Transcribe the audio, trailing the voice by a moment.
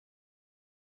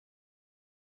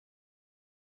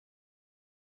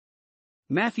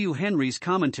Matthew Henry's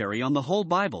Commentary on the Whole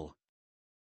Bible.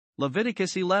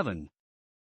 Leviticus 11.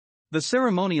 The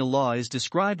ceremonial law is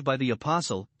described by the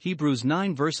Apostle, Hebrews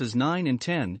 9 verses 9 and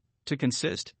 10, to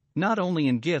consist, not only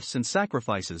in gifts and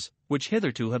sacrifices, which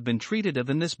hitherto have been treated of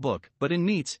in this book, but in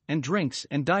meats, and drinks,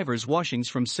 and divers washings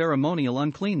from ceremonial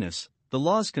uncleanness, the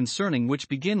laws concerning which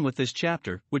begin with this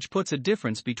chapter, which puts a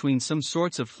difference between some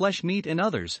sorts of flesh meat and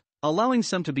others, allowing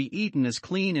some to be eaten as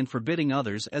clean and forbidding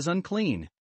others as unclean.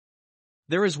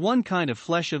 There is one kind of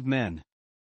flesh of men.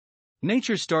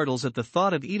 Nature startles at the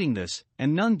thought of eating this,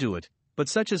 and none do it, but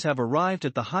such as have arrived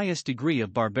at the highest degree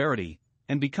of barbarity,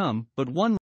 and become but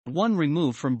one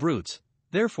remove from brutes,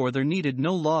 therefore there needed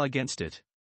no law against it.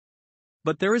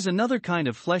 But there is another kind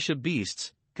of flesh of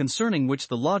beasts, concerning which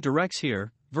the law directs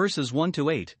here, verses 1 to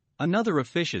 8, another of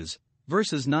fishes,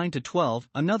 verses 9 to 12,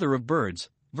 another of birds,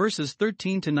 verses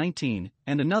 13 to 19,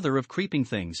 and another of creeping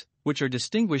things, which are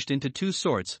distinguished into two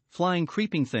sorts, flying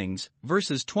creeping things,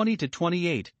 verses 20 to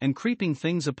 28, and creeping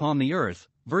things upon the earth,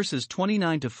 verses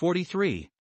 29 to 43.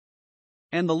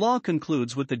 And the law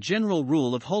concludes with the general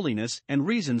rule of holiness and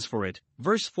reasons for it,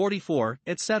 verse 44,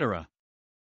 etc.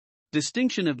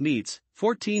 Distinction of meats,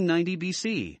 1490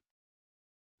 BC.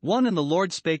 1. And the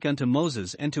Lord spake unto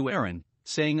Moses and to Aaron,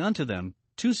 saying unto them,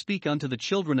 2. Speak unto the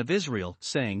children of Israel,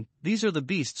 saying, These are the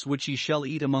beasts which ye shall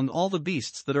eat among all the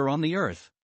beasts that are on the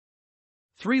earth.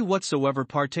 3. Whatsoever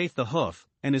parteth the hoof,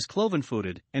 and is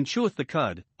cloven-footed, and cheweth the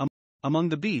cud, among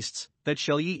the beasts, that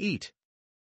shall ye eat.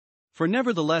 For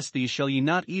nevertheless these shall ye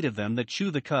not eat of them that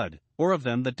chew the cud, or of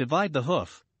them that divide the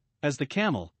hoof, as the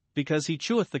camel, because he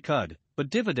cheweth the cud, but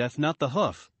divideth not the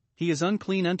hoof, he is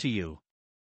unclean unto you.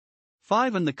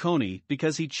 5. And the coney,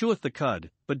 because he cheweth the cud,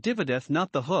 but divideth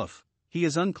not the hoof, he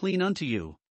is unclean unto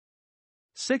you.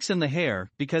 6. And the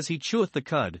hare, because he cheweth the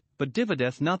cud, but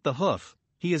divideth not the hoof,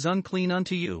 he is unclean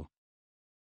unto you.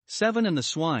 7. And the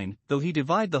swine, though he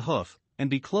divide the hoof, and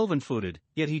be cloven-footed,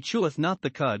 yet he cheweth not the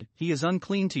cud, he is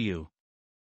unclean to you.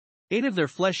 8. Of their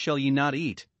flesh shall ye not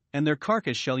eat, and their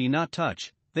carcass shall ye not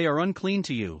touch, they are unclean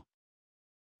to you.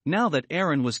 Now that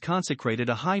Aaron was consecrated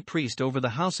a high priest over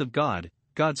the house of God,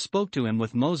 God spoke to him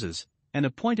with Moses, and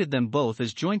appointed them both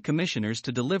as joint commissioners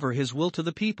to deliver his will to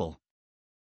the people.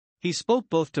 He spoke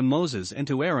both to Moses and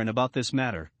to Aaron about this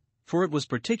matter, for it was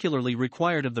particularly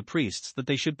required of the priests that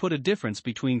they should put a difference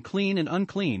between clean and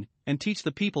unclean, and teach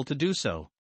the people to do so.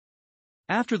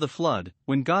 After the flood,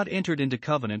 when God entered into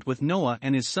covenant with Noah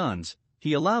and his sons,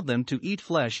 he allowed them to eat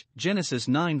flesh, Genesis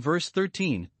 9 verse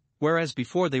 13, whereas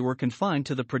before they were confined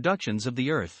to the productions of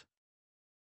the earth.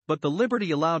 But the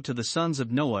liberty allowed to the sons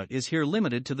of Noah is here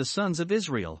limited to the sons of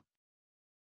Israel.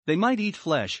 They might eat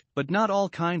flesh, but not all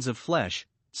kinds of flesh,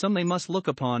 some they must look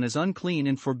upon as unclean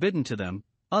and forbidden to them,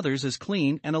 others as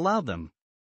clean and allowed them.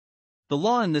 The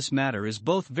law in this matter is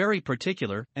both very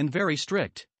particular and very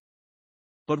strict.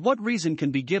 But what reason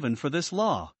can be given for this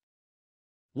law?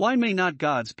 Why may not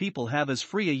God's people have as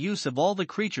free a use of all the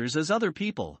creatures as other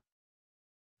people?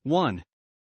 1.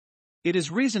 It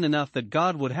is reason enough that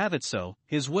God would have it so,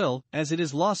 his will, as it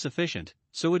is law sufficient,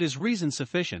 so it is reason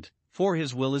sufficient, for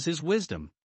his will is his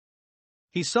wisdom.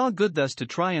 He saw good thus to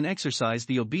try and exercise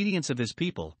the obedience of his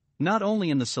people, not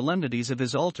only in the solemnities of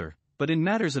his altar, but in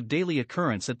matters of daily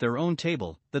occurrence at their own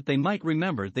table, that they might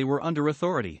remember they were under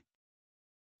authority.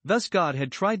 Thus God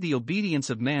had tried the obedience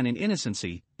of man in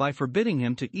innocency, by forbidding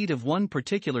him to eat of one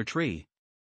particular tree.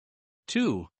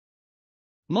 2.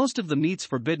 Most of the meats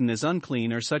forbidden as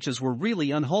unclean are such as were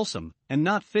really unwholesome, and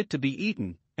not fit to be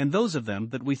eaten, and those of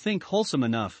them that we think wholesome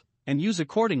enough, and use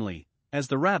accordingly, as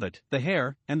the rabbit, the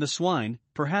hare, and the swine,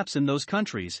 perhaps in those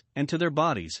countries, and to their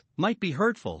bodies, might be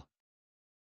hurtful.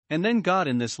 And then God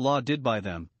in this law did by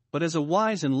them, but as a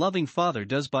wise and loving father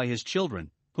does by his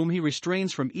children, whom he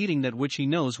restrains from eating that which he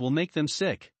knows will make them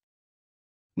sick.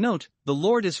 Note, the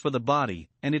Lord is for the body,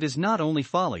 and it is not only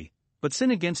folly, but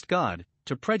sin against God,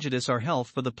 to prejudice our health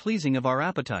for the pleasing of our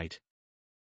appetite.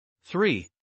 3.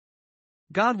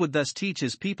 God would thus teach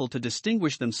his people to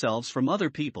distinguish themselves from other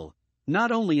people,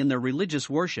 not only in their religious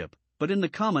worship, but in the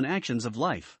common actions of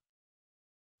life.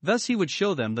 Thus he would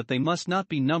show them that they must not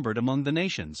be numbered among the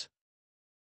nations.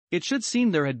 It should seem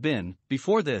there had been,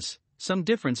 before this, some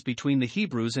difference between the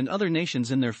Hebrews and other nations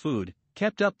in their food,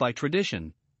 kept up by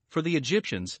tradition, for the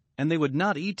Egyptians, and they would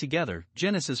not eat together,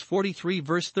 Genesis 43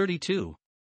 verse 32.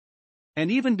 And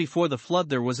even before the flood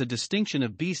there was a distinction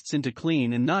of beasts into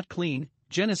clean and not clean,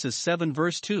 Genesis 7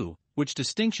 verse 2, which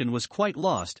distinction was quite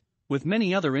lost, with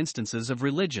many other instances of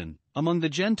religion, among the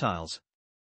Gentiles.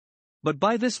 But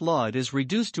by this law it is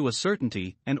reduced to a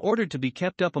certainty, and ordered to be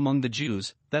kept up among the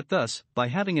Jews, that thus, by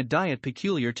having a diet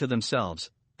peculiar to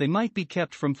themselves, they might be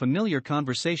kept from familiar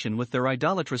conversation with their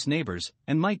idolatrous neighbors,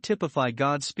 and might typify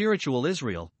God's spiritual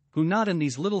Israel, who not in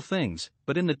these little things,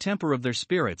 but in the temper of their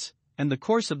spirits, and the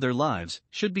course of their lives,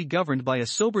 should be governed by a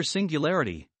sober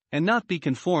singularity, and not be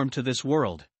conformed to this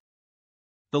world.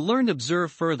 The learned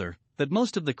observe further, that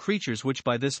most of the creatures which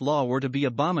by this law were to be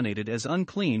abominated as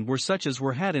unclean were such as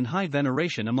were had in high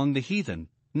veneration among the heathen,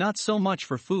 not so much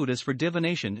for food as for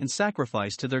divination and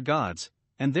sacrifice to their gods,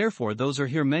 and therefore those are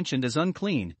here mentioned as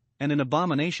unclean, and an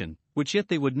abomination, which yet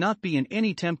they would not be in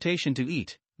any temptation to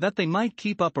eat, that they might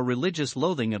keep up a religious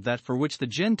loathing of that for which the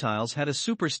Gentiles had a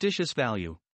superstitious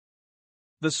value.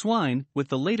 The swine, with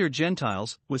the later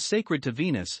Gentiles, was sacred to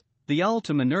Venus, the owl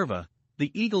to Minerva,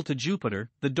 the eagle to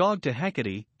Jupiter, the dog to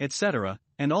Hecate, etc.,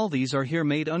 and all these are here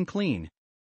made unclean.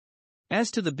 As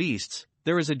to the beasts,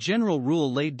 there is a general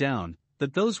rule laid down,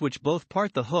 that those which both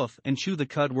part the hoof and chew the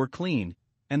cud were clean,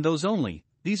 and those only.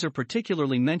 These are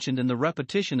particularly mentioned in the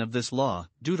repetition of this law,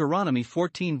 Deuteronomy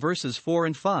 14 verses 4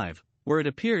 and 5, where it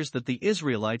appears that the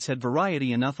Israelites had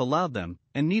variety enough allowed them,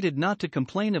 and needed not to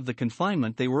complain of the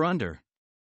confinement they were under.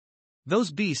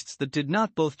 Those beasts that did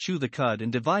not both chew the cud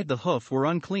and divide the hoof were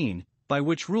unclean, by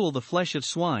which rule the flesh of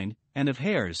swine, and of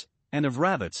hares, and of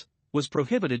rabbits, was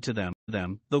prohibited to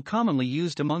them, though commonly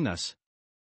used among us.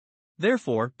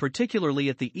 Therefore, particularly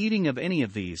at the eating of any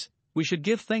of these, we should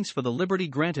give thanks for the liberty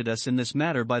granted us in this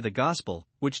matter by the gospel,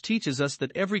 which teaches us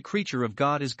that every creature of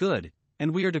God is good,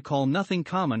 and we are to call nothing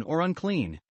common or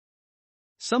unclean.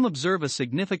 Some observe a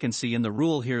significancy in the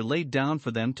rule here laid down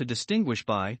for them to distinguish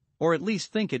by, or at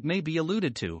least think it may be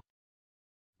alluded to.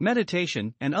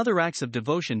 Meditation, and other acts of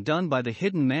devotion done by the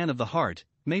hidden man of the heart,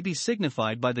 may be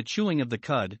signified by the chewing of the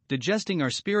cud, digesting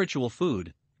our spiritual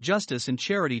food. Justice and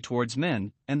charity towards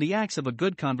men, and the acts of a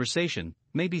good conversation,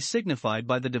 may be signified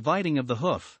by the dividing of the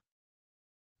hoof.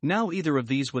 Now either of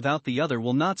these without the other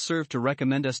will not serve to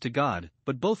recommend us to God,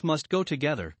 but both must go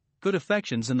together, good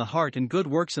affections in the heart and good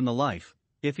works in the life.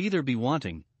 If either be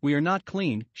wanting, we are not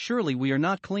clean, surely we are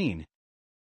not clean.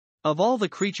 Of all the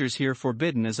creatures here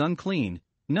forbidden as unclean,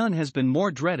 none has been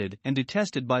more dreaded and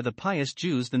detested by the pious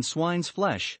Jews than swine's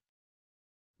flesh.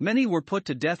 Many were put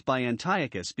to death by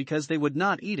Antiochus because they would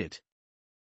not eat it.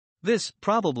 This,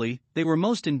 probably, they were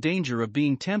most in danger of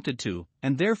being tempted to,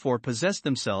 and therefore possessed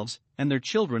themselves, and their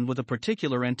children with a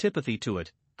particular antipathy to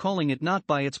it, calling it not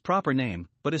by its proper name,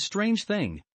 but a strange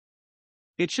thing.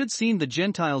 It should seem the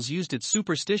Gentiles used it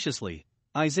superstitiously.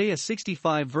 Isaiah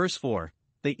 65 verse 4,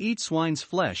 they eat swine's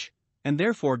flesh, and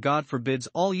therefore God forbids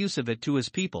all use of it to his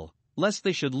people, lest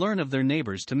they should learn of their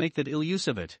neighbors to make that ill use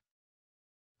of it.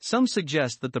 Some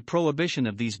suggest that the prohibition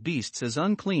of these beasts as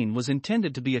unclean was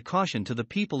intended to be a caution to the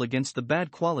people against the bad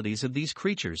qualities of these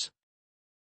creatures.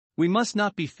 We must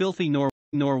not be filthy nor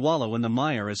wallow in the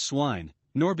mire as swine,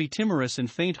 nor be timorous and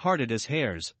faint-hearted as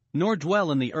hares, nor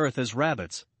dwell in the earth as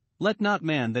rabbits. Let not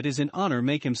man that is in honor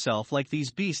make himself like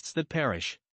these beasts that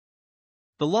perish.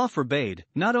 The law forbade,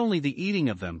 not only the eating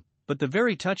of them, but the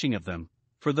very touching of them.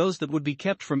 For those that would be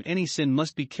kept from any sin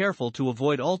must be careful to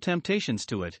avoid all temptations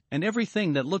to it, and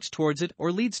everything that looks towards it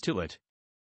or leads to it.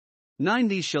 9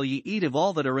 These shall ye eat of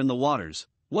all that are in the waters,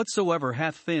 whatsoever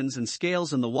hath fins and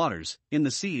scales in the waters, in the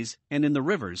seas, and in the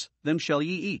rivers, them shall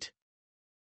ye eat.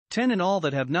 10 And all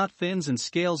that have not fins and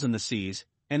scales in the seas,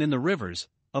 and in the rivers,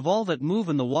 of all that move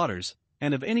in the waters,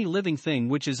 and of any living thing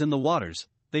which is in the waters,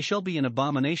 they shall be an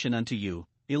abomination unto you.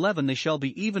 11 They shall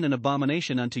be even an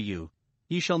abomination unto you.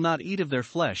 Ye shall not eat of their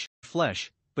flesh,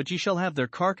 but ye shall have their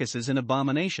carcasses in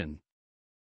abomination.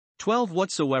 12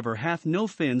 Whatsoever hath no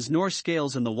fins nor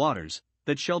scales in the waters,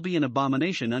 that shall be an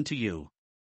abomination unto you.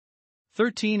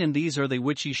 13 And these are they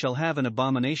which ye shall have an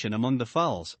abomination among the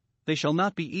fowls, they shall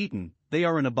not be eaten, they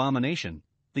are an abomination,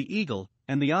 the eagle,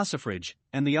 and the ossifrage,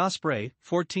 and the osprey.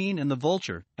 14 And the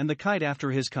vulture, and the kite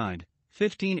after his kind.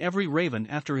 15 Every raven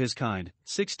after his kind.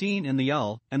 16 And the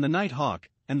owl, and the night hawk,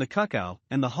 and the cuckoo,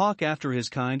 and the hawk after his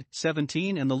kind.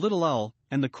 17 And the little owl,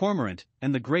 and the cormorant,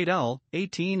 and the great owl.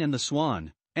 18 And the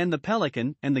swan, and the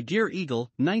pelican, and the gyre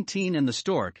eagle. 19 And the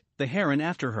stork, the heron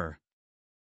after her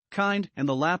kind, and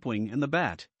the lapwing and the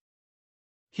bat.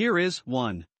 Here is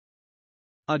 1.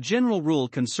 A general rule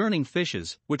concerning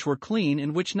fishes, which were clean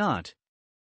and which not.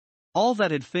 All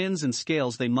that had fins and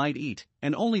scales they might eat,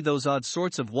 and only those odd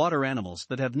sorts of water animals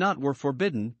that have not were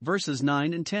forbidden. Verses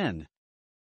 9 and 10.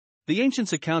 The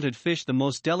ancients accounted fish the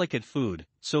most delicate food,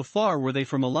 so far were they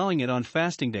from allowing it on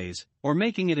fasting days, or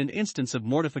making it an instance of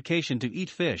mortification to eat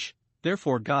fish.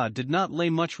 Therefore God did not lay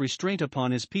much restraint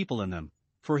upon his people in them,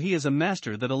 for he is a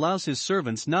master that allows his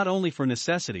servants not only for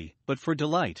necessity, but for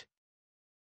delight.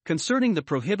 Concerning the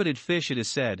prohibited fish it is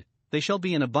said, they shall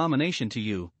be an abomination to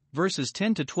you. verses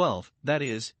 10 to 12, that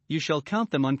is, you shall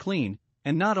count them unclean,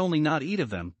 and not only not eat of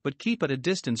them, but keep at a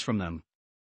distance from them.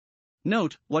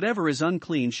 Note, whatever is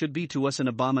unclean should be to us an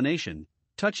abomination,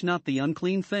 touch not the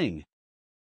unclean thing.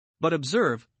 But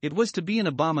observe, it was to be an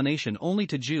abomination only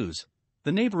to Jews.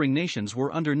 The neighboring nations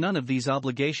were under none of these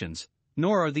obligations,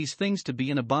 nor are these things to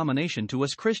be an abomination to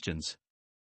us Christians.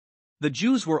 The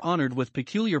Jews were honored with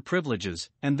peculiar privileges,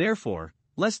 and therefore,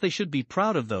 lest they should be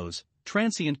proud of those,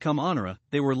 transient cum honora,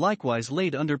 they were likewise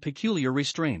laid under peculiar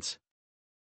restraints.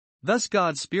 Thus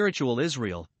God's spiritual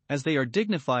Israel, as they are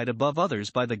dignified above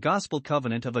others by the gospel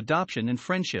covenant of adoption and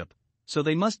friendship, so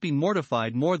they must be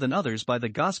mortified more than others by the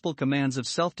gospel commands of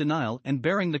self-denial and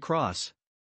bearing the cross.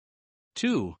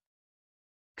 2.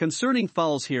 Concerning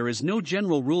fowls, here is no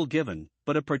general rule given,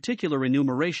 but a particular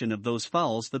enumeration of those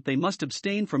fowls that they must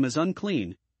abstain from as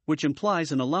unclean, which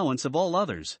implies an allowance of all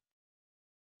others.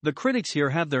 The critics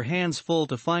here have their hands full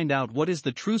to find out what is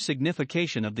the true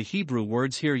signification of the Hebrew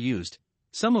words here used,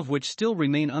 some of which still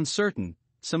remain uncertain,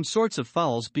 some sorts of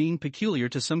fowls being peculiar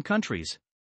to some countries.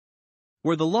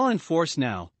 Were the law in force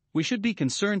now, we should be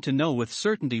concerned to know with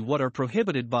certainty what are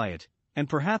prohibited by it, and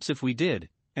perhaps if we did,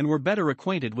 and were better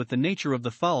acquainted with the nature of the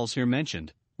fowls here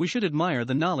mentioned, we should admire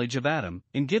the knowledge of Adam,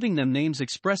 in giving them names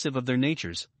expressive of their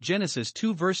natures, Genesis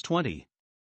 2 verse 20.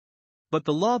 But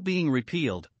the law being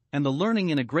repealed, and the learning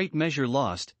in a great measure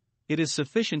lost, it is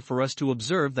sufficient for us to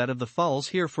observe that of the fowls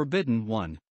here forbidden,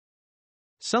 1.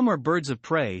 Some are birds of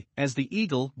prey, as the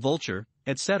eagle, vulture,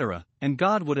 etc., and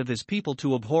God would have his people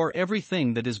to abhor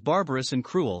everything that is barbarous and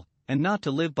cruel, and not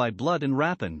to live by blood and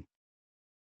rapine.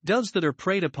 Doves that are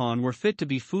preyed upon were fit to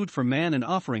be food for man and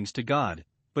offerings to God,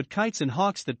 but kites and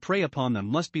hawks that prey upon them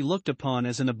must be looked upon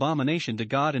as an abomination to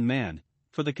God and man,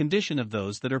 for the condition of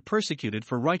those that are persecuted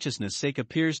for righteousness' sake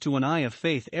appears to an eye of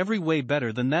faith every way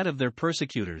better than that of their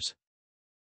persecutors.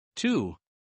 2.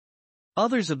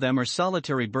 Others of them are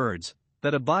solitary birds,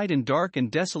 that abide in dark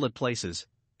and desolate places,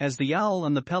 as the owl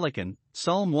and the pelican,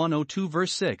 Psalm 102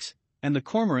 verse 6, and the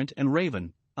cormorant and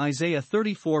raven, Isaiah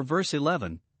 34 verse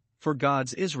 11, for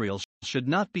God's Israel should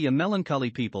not be a melancholy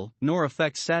people, nor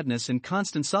affect sadness in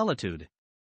constant solitude.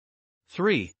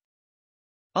 3.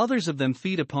 Others of them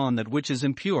feed upon that which is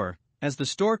impure, as the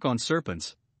stork on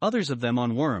serpents, others of them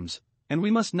on worms, and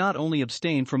we must not only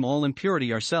abstain from all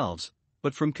impurity ourselves,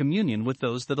 but from communion with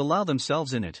those that allow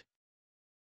themselves in it.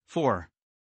 4.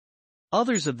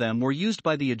 Others of them were used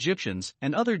by the Egyptians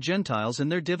and other Gentiles in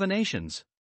their divinations.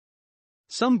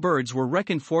 Some birds were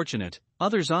reckoned fortunate,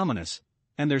 others ominous,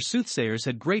 and their soothsayers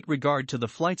had great regard to the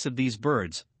flights of these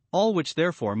birds, all which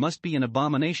therefore must be an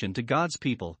abomination to God's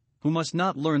people, who must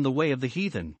not learn the way of the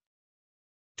heathen.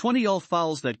 20. All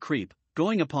fowls that creep,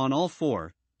 going upon all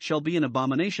four, shall be an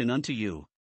abomination unto you.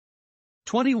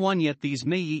 21. Yet these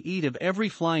may ye eat of every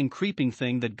flying creeping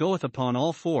thing that goeth upon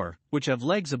all four, which have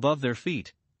legs above their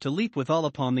feet, to leap withal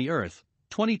upon the earth.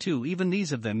 22. Even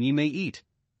these of them ye may eat,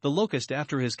 the locust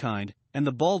after his kind, and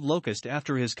the bald locust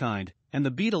after his kind, and the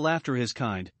beetle after his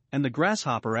kind, and the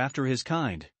grasshopper after his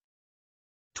kind.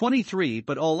 23.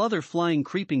 But all other flying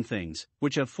creeping things,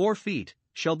 which have 4 feet,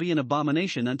 shall be an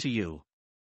abomination unto you.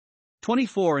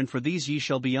 24. And for these ye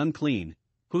shall be unclean,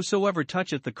 whosoever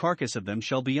toucheth the carcass of them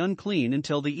shall be unclean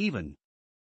until the even.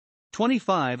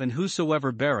 25. And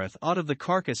whosoever beareth aught of the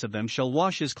carcass of them shall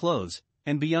wash his clothes,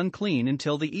 and be unclean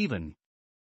until the even.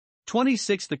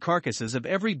 26. The carcasses of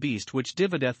every beast which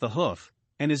divideth the hoof,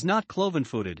 and is not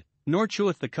cloven-footed, nor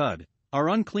cheweth the cud, are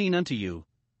unclean unto you,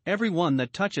 every one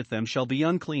that toucheth them shall be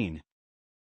unclean.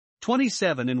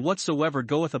 27. And whatsoever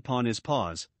goeth upon his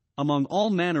paws, among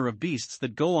all manner of beasts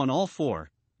that go on all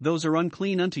four, those are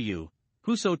unclean unto you,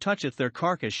 whoso toucheth their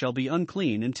carcass shall be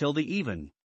unclean until the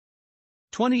even.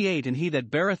 28. And he that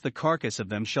beareth the carcass of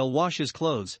them shall wash his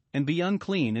clothes, and be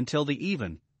unclean until the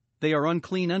even, they are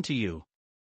unclean unto you.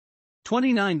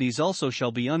 29. These also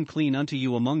shall be unclean unto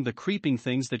you among the creeping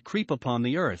things that creep upon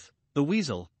the earth, the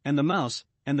weasel, and the mouse,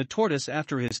 and the tortoise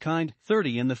after his kind.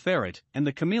 30. And the ferret, and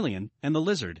the chameleon, and the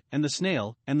lizard, and the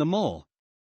snail, and the mole.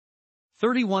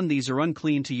 31. These are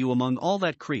unclean to you among all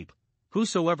that creep,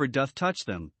 whosoever doth touch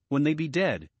them, when they be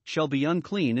dead, shall be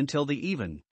unclean until the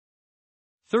even.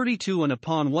 32. And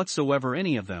upon whatsoever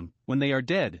any of them, when they are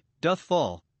dead, doth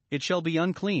fall, it shall be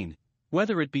unclean,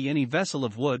 whether it be any vessel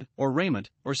of wood, or raiment,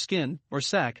 or skin, or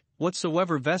sack,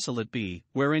 whatsoever vessel it be,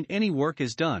 wherein any work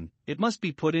is done, it must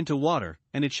be put into water,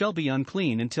 and it shall be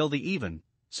unclean until the even,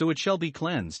 so it shall be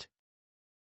cleansed.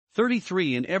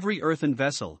 33. In every earthen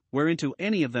vessel, whereinto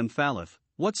any of them falleth,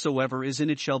 whatsoever is in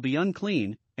it shall be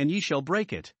unclean, and ye shall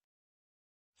break it.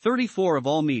 34. Of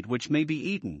all meat which may be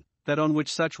eaten, that on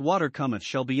which such water cometh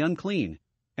shall be unclean,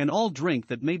 and all drink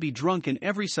that may be drunk in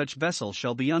every such vessel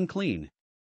shall be unclean.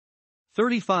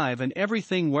 35 And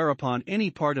everything whereupon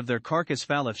any part of their carcass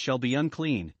falleth shall be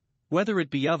unclean, whether it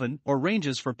be oven or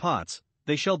ranges for pots,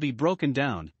 they shall be broken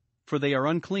down, for they are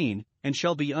unclean, and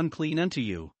shall be unclean unto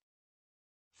you.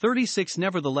 36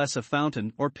 Nevertheless a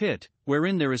fountain or pit,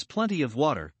 wherein there is plenty of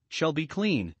water, shall be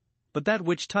clean, but that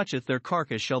which toucheth their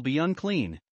carcass shall be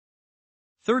unclean.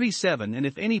 37 And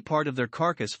if any part of their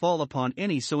carcass fall upon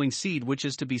any sowing seed which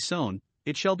is to be sown,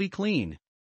 it shall be clean.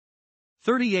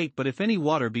 38 But if any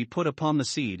water be put upon the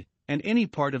seed, and any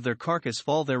part of their carcass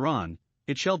fall thereon,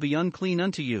 it shall be unclean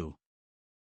unto you.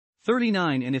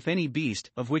 39 And if any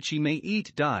beast, of which ye may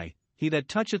eat, die, he that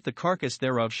toucheth the carcass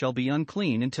thereof shall be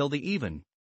unclean until the even.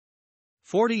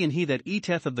 40 And he that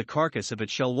eateth of the carcass of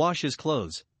it shall wash his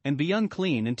clothes, and be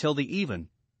unclean until the even.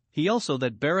 He also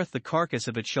that beareth the carcass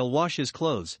of it shall wash his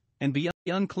clothes, and be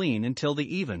unclean until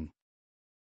the even.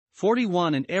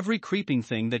 41 And every creeping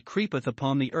thing that creepeth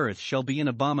upon the earth shall be an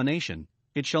abomination,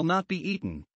 it shall not be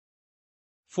eaten.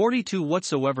 42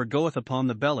 Whatsoever goeth upon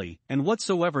the belly, and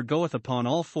whatsoever goeth upon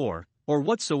all four, or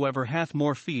whatsoever hath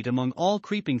more feet among all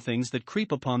creeping things that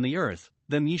creep upon the earth,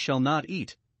 them ye shall not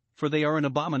eat, for they are an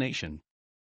abomination.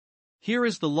 Here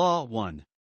is the law. 1.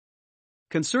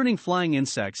 Concerning flying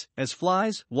insects, as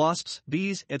flies, wasps,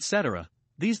 bees, etc.,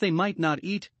 these they might not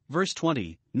eat, verse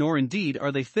 20, nor indeed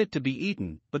are they fit to be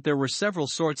eaten, but there were several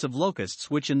sorts of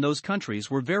locusts which in those countries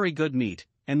were very good meat,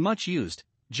 and much used.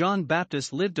 John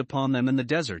Baptist lived upon them in the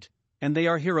desert, and they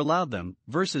are here allowed them,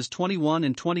 verses 21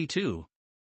 and 22.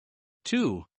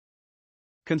 2.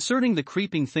 Concerning the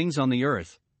creeping things on the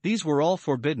earth, these were all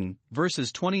forbidden,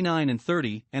 verses 29 and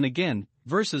 30, and again,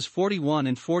 verses 41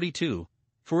 and 42,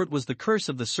 for it was the curse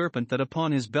of the serpent that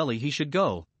upon his belly he should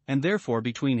go, and therefore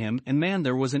between him and man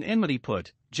there was an enmity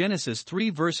put, Genesis 3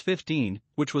 verse 15,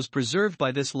 which was preserved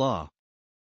by this law.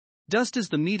 Dust is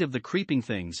the meat of the creeping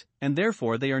things, and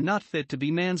therefore they are not fit to be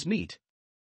man's meat.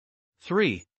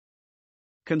 3.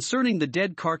 Concerning the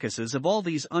dead carcasses of all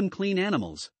these unclean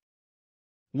animals.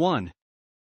 1.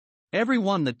 Every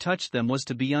one that touched them was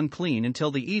to be unclean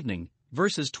until the evening,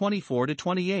 verses 24 to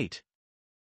 28.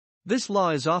 This law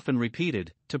is often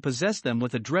repeated, to possess them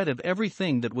with a dread of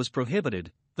everything that was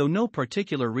prohibited, though no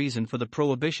particular reason for the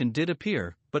prohibition did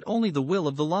appear, but only the will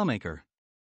of the lawmaker.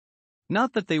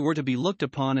 Not that they were to be looked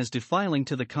upon as defiling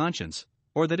to the conscience,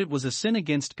 or that it was a sin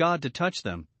against God to touch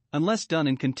them, unless done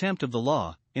in contempt of the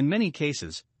law. In many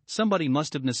cases, somebody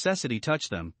must of necessity touch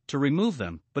them, to remove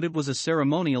them, but it was a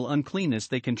ceremonial uncleanness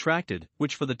they contracted,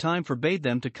 which for the time forbade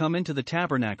them to come into the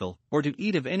tabernacle, or to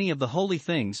eat of any of the holy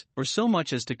things, or so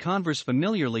much as to converse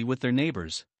familiarly with their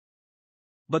neighbors.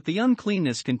 But the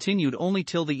uncleanness continued only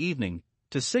till the evening,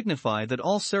 to signify that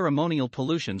all ceremonial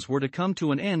pollutions were to come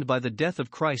to an end by the death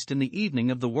of Christ in the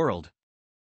evening of the world.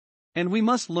 And we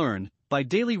must learn, by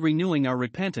daily renewing our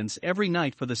repentance every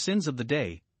night for the sins of the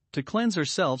day, to cleanse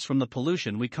ourselves from the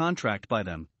pollution we contract by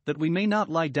them, that we may not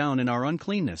lie down in our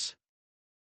uncleanness.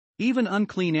 Even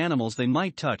unclean animals they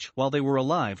might touch while they were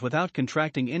alive without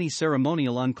contracting any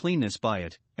ceremonial uncleanness by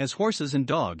it, as horses and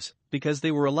dogs, because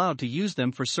they were allowed to use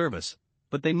them for service,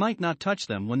 but they might not touch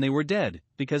them when they were dead,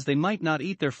 because they might not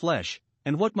eat their flesh,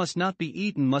 and what must not be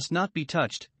eaten must not be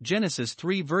touched, Genesis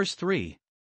 3 verse 3.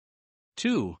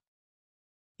 2.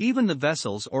 Even the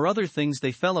vessels or other things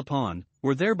they fell upon,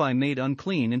 were thereby made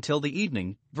unclean until the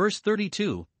evening, verse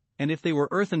 32, and if they were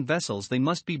earthen vessels they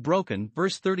must be broken,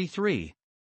 verse 33.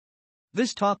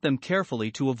 This taught them carefully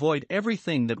to avoid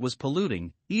everything that was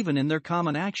polluting, even in their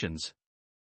common actions.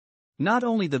 Not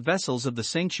only the vessels of the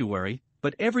sanctuary,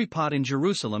 but every pot in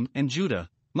Jerusalem and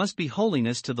Judah, must be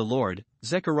holiness to the Lord,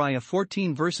 Zechariah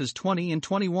 14 verses 20 and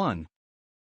 21.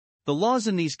 The laws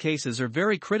in these cases are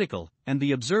very critical, and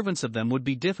the observance of them would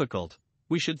be difficult,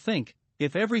 we should think,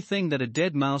 if everything that a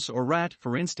dead mouse or rat,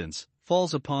 for instance,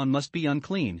 falls upon must be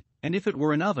unclean, and if it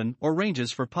were an oven or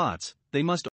ranges for pots, they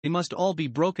must all be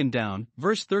broken down,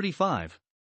 verse 35.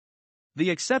 The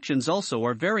exceptions also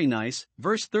are very nice,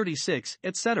 verse 36,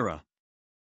 etc.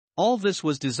 All this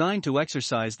was designed to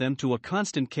exercise them to a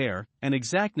constant care and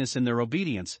exactness in their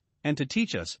obedience, and to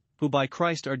teach us, who by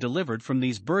Christ are delivered from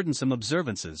these burdensome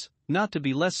observances, not to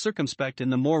be less circumspect in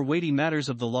the more weighty matters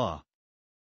of the law.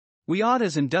 We ought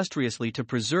as industriously to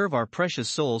preserve our precious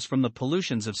souls from the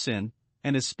pollutions of sin,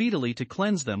 and as speedily to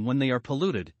cleanse them when they are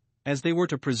polluted, as they were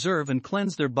to preserve and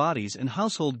cleanse their bodies and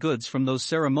household goods from those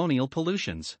ceremonial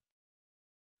pollutions.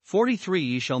 43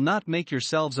 Ye shall not make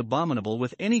yourselves abominable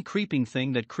with any creeping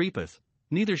thing that creepeth,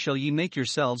 neither shall ye make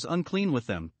yourselves unclean with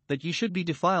them, that ye should be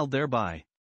defiled thereby.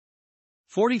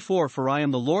 44 For I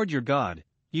am the Lord your God,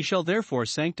 ye shall therefore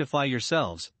sanctify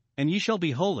yourselves, and ye shall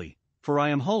be holy, for I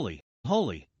am holy,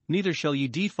 holy, neither shall ye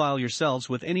defile yourselves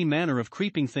with any manner of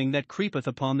creeping thing that creepeth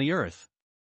upon the earth.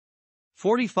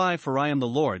 45 For I am the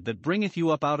Lord that bringeth you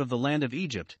up out of the land of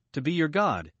Egypt, to be your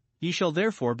God, ye shall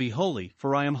therefore be holy,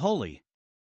 for I am holy.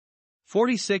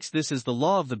 46 This is the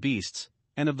law of the beasts,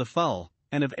 and of the fowl,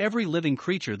 and of every living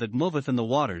creature that moveth in the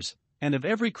waters, and of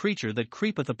every creature that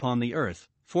creepeth upon the earth.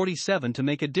 47 To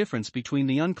make a difference between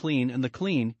the unclean and the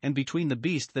clean, and between the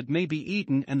beast that may be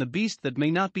eaten and the beast that may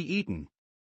not be eaten.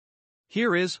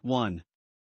 Here is 1.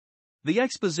 The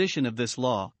exposition of this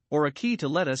law, or a key to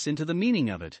let us into the meaning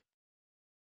of it.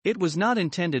 It was not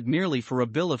intended merely for a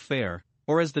bill of fare,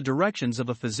 or as the directions of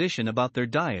a physician about their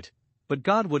diet, but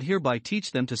God would hereby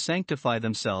teach them to sanctify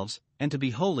themselves, and to be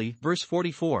holy. Verse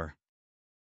 44.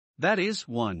 That is,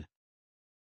 1.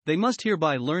 They must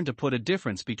hereby learn to put a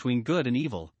difference between good and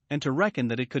evil, and to reckon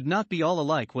that it could not be all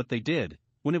alike what they did,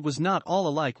 when it was not all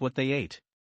alike what they ate.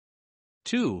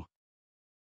 2.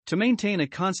 To maintain a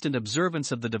constant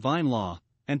observance of the divine law,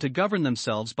 and to govern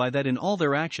themselves by that in all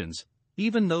their actions,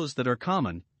 even those that are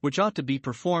common, which ought to be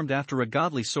performed after a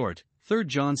godly sort. 3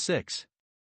 John 6.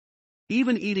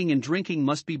 Even eating and drinking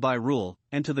must be by rule,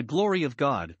 and to the glory of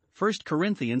God. 1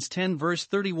 Corinthians 10 verse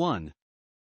 31.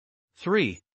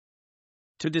 3.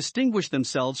 To distinguish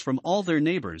themselves from all their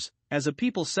neighbors, as a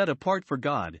people set apart for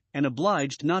God, and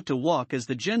obliged not to walk as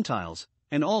the Gentiles,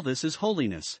 and all this is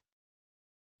holiness.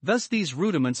 Thus these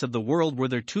rudiments of the world were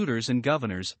their tutors and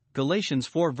governors, Galatians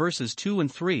 4 verses 2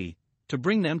 and 3, to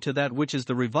bring them to that which is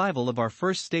the revival of our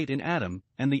first state in Adam,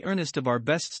 and the earnest of our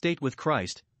best state with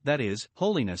Christ, that is,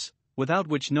 holiness, without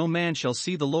which no man shall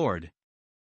see the Lord.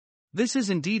 This is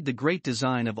indeed the great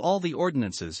design of all the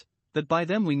ordinances, that by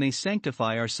them we may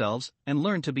sanctify ourselves, and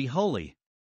learn to be holy.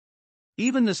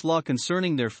 Even this law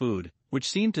concerning their food, which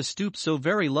seemed to stoop so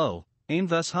very low, aimed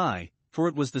thus high, for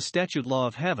it was the statute law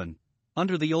of heaven,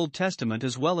 under the Old Testament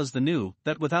as well as the New,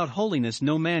 that without holiness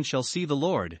no man shall see the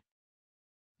Lord.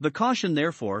 The caution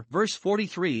therefore, verse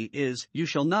 43 is, you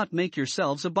shall not make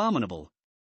yourselves abominable.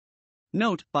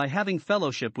 Note, by having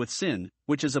fellowship with sin,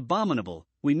 which is abominable,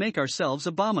 we make ourselves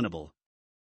abominable.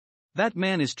 That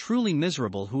man is truly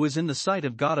miserable who is in the sight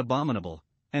of God abominable,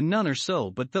 and none are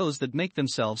so but those that make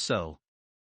themselves so.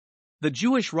 The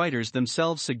Jewish writers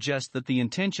themselves suggest that the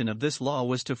intention of this law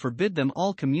was to forbid them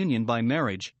all communion by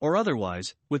marriage, or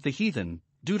otherwise, with the heathen,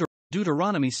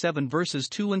 Deuteronomy 7 verses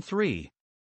 2 and 3.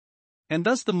 And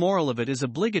thus the moral of it is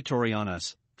obligatory on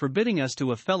us, forbidding us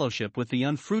to a fellowship with the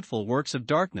unfruitful works of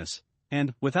darkness,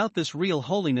 and, without this real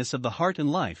holiness of the heart and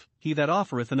life, he that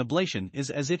offereth an oblation is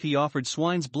as if he offered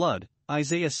swine's blood,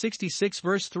 Isaiah 66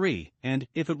 verse 3, and,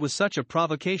 if it was such a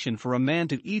provocation for a man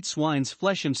to eat swine's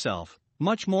flesh himself,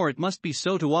 much more it must be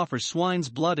so to offer swine's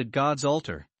blood at God's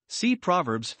altar. See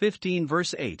Proverbs 15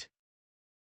 verse 8.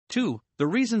 2. The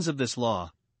reasons of this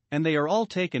law, and they are all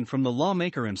taken from the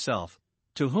lawmaker himself,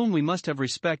 to whom we must have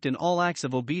respect in all acts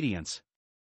of obedience.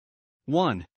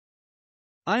 1.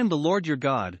 I am the Lord your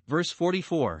God, verse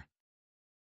 44.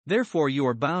 Therefore you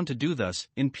are bound to do thus,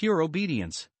 in pure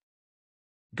obedience.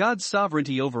 God's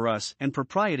sovereignty over us and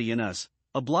propriety in us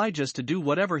oblige us to do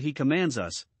whatever he commands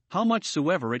us, how much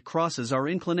soever it crosses our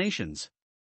inclinations.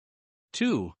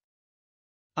 2.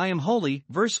 I am holy,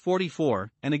 verse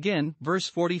 44, and again, verse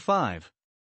 45.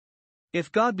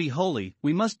 If God be holy,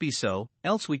 we must be so,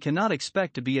 else we cannot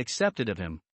expect to be accepted of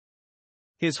him.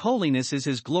 His holiness is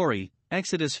his glory,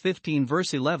 Exodus 15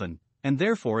 verse 11, and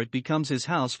therefore it becomes his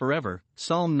house forever,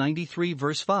 Psalm 93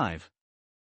 verse 5.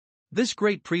 This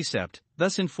great precept,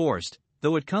 thus enforced,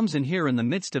 though it comes in here in the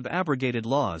midst of abrogated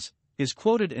laws, is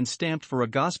quoted and stamped for a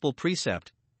gospel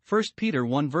precept, 1 Peter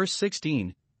 1 verse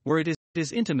 16, where it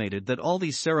is intimated that all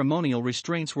these ceremonial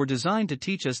restraints were designed to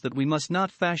teach us that we must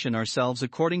not fashion ourselves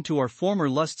according to our former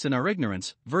lusts in our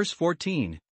ignorance, verse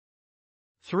 14.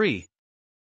 3.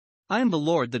 I am the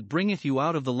Lord that bringeth you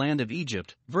out of the land of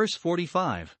Egypt, verse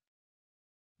 45.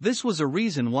 This was a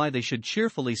reason why they should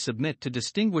cheerfully submit to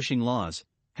distinguishing laws,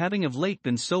 having of late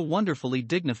been so wonderfully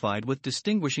dignified with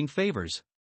distinguishing favors.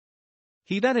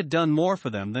 He that had done more for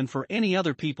them than for any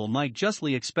other people might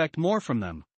justly expect more from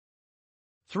them.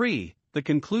 3. The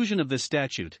conclusion of this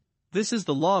statute, this is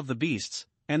the law of the beasts,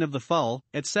 and of the fowl,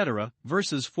 etc.,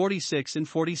 verses 46 and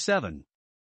 47.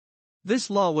 This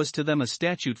law was to them a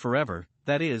statute forever,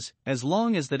 that is, as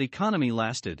long as that economy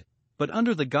lasted, but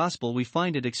under the gospel we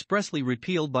find it expressly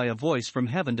repealed by a voice from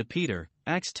heaven to Peter,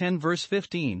 Acts 10 verse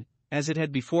 15, as it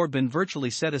had before been virtually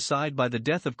set aside by the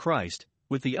death of Christ,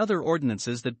 with the other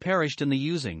ordinances that perished in the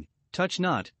using, touch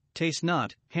not, taste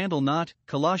not, handle not,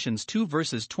 Colossians 2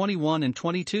 verses 21 and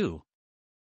 22.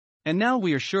 And now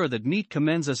we are sure that meat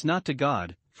commends us not to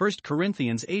God, 1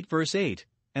 Corinthians 8 verse 8,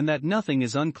 and that nothing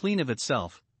is unclean of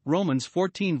itself, Romans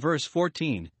 14 verse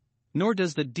 14, nor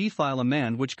does that defile a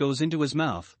man which goes into his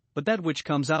mouth, but that which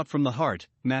comes out from the heart,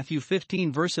 Matthew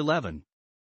 15 verse 11.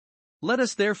 Let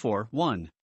us therefore,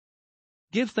 1.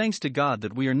 Give thanks to God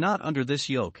that we are not under this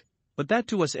yoke, but that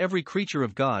to us every creature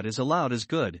of God is allowed as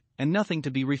good, and nothing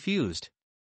to be refused.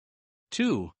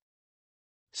 2.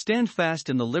 Stand fast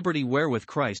in the liberty wherewith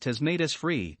Christ has made us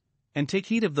free, and take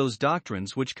heed of those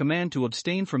doctrines which command to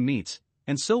abstain from meats,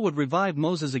 and so would revive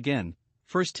Moses again,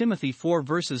 1 Timothy 4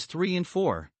 verses 3 and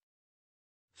 4.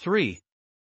 3.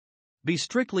 Be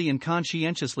strictly and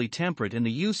conscientiously temperate in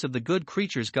the use of the good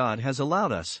creatures God has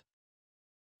allowed us.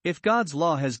 If God's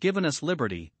law has given us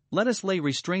liberty, let us lay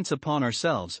restraints upon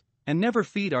ourselves, and never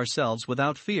feed ourselves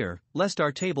without fear, lest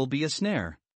our table be a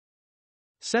snare.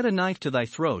 Set a knife to thy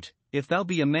throat, if thou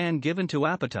be a man given to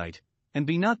appetite, and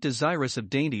be not desirous of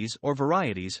dainties or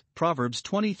varieties, Proverbs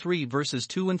 23 verses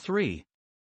 2 and 3.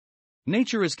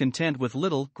 Nature is content with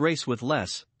little, grace with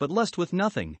less, but lust with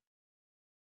nothing.